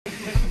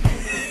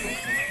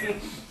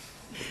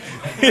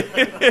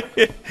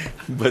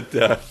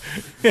But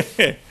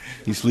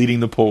he's leading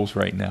the polls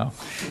right now.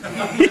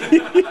 I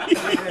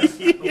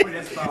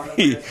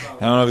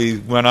don't know if he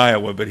won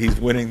Iowa, but he's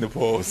winning the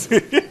polls.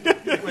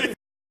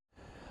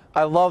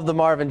 I love the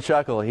Marvin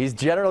chuckle. He's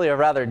generally a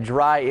rather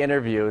dry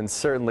interview and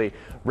certainly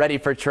ready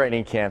for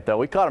training camp, though.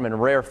 We caught him in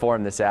rare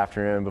form this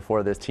afternoon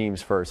before this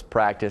team's first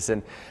practice.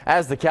 And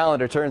as the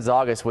calendar turns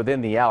August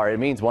within the hour, it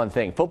means one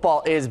thing.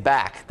 Football is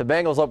back. The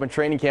Bengals open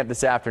training camp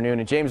this afternoon,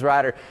 and James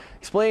Ryder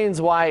explains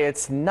why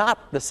it's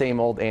not the same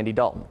old Andy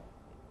Dalton.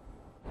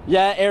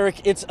 Yeah,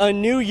 Eric, it's a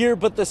new year,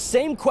 but the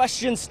same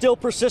question still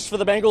persists for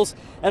the Bengals.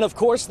 And of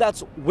course,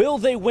 that's will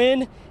they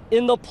win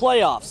in the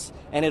playoffs?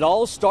 And it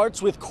all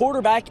starts with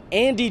quarterback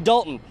Andy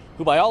Dalton,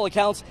 who by all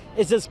accounts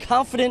is as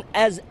confident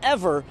as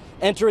ever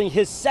entering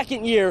his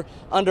second year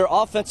under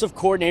offensive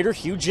coordinator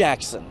Hue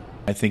Jackson.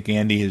 I think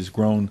Andy has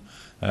grown,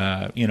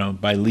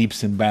 by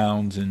leaps and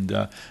bounds, and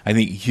I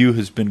think Hue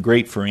has been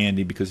great for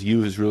Andy because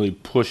Hue has really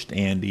pushed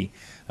Andy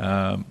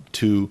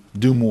to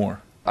do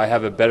more. I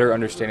have a better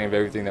understanding of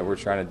everything that we're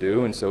trying to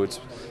do, and so it's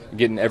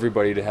getting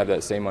everybody to have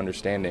that same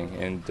understanding.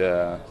 And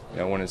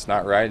when it's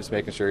not right, it's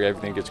making sure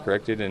everything gets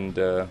corrected, and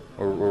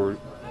we're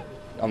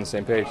on the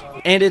same page.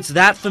 And it's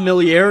that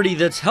familiarity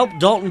that's helped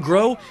Dalton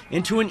grow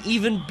into an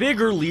even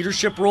bigger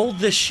leadership role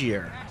this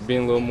year.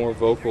 Being a little more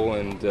vocal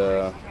and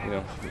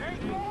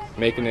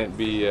making it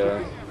be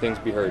things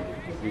be heard.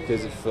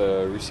 Because if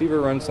a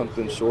receiver runs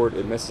something short,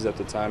 it messes up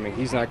the timing.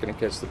 He's not going to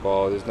catch the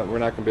ball. We're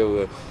not going to be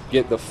able to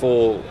get the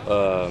full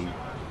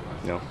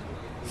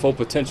full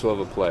potential of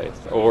a play.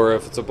 Or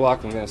if it's a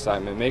blocking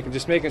assignment,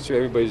 just making sure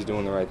everybody's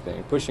doing the right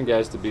thing, pushing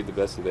guys to be the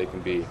best that they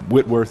can be.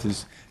 Whitworth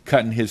is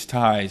cutting his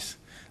ties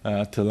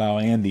to allow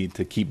Andy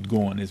to keep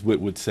going, as Whit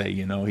would say.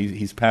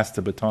 He's passed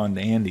the baton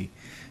to Andy,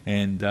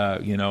 and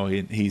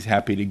he's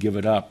happy to give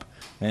it up.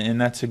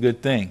 And that's a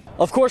good thing.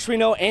 Of course, we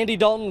know Andy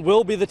Dalton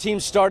will be the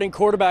team's starting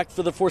quarterback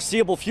for the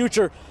foreseeable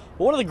future.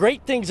 But one of the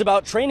great things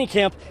about training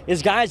camp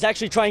is guys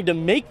actually trying to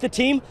make the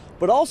team,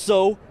 but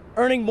also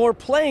earning more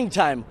playing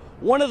time.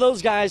 One of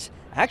those guys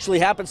actually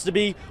happens to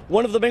be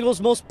one of the Bengals'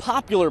 most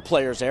popular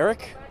players,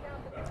 Eric.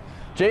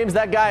 James,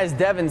 that guy is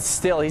Devin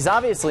Still. He's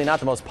obviously not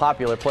the most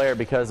popular player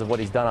because of what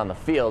he's done on the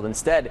field.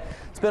 Instead,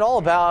 it's been all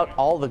about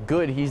all the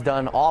good he's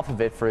done off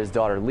of it for his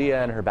daughter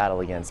Leah and her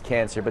battle against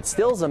cancer. But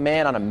Still's a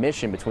man on a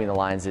mission between the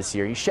lines this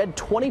year. He shed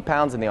 20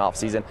 pounds in the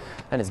offseason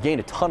and has gained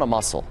a ton of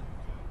muscle.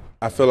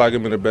 I feel like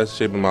I'm in the best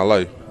shape of my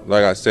life.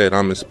 Like I said,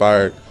 I'm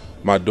inspired.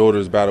 My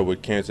daughter's battle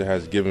with cancer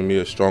has given me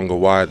a stronger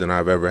why than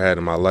I've ever had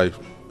in my life.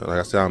 Like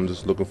I said, I'm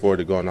just looking forward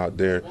to going out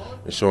there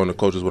and showing the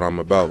coaches what I'm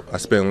about. I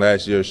spent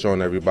last year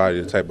showing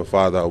everybody the type of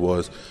father I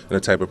was and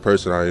the type of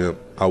person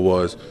I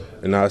was,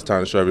 and now it's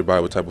time to show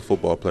everybody what type of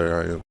football player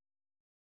I am.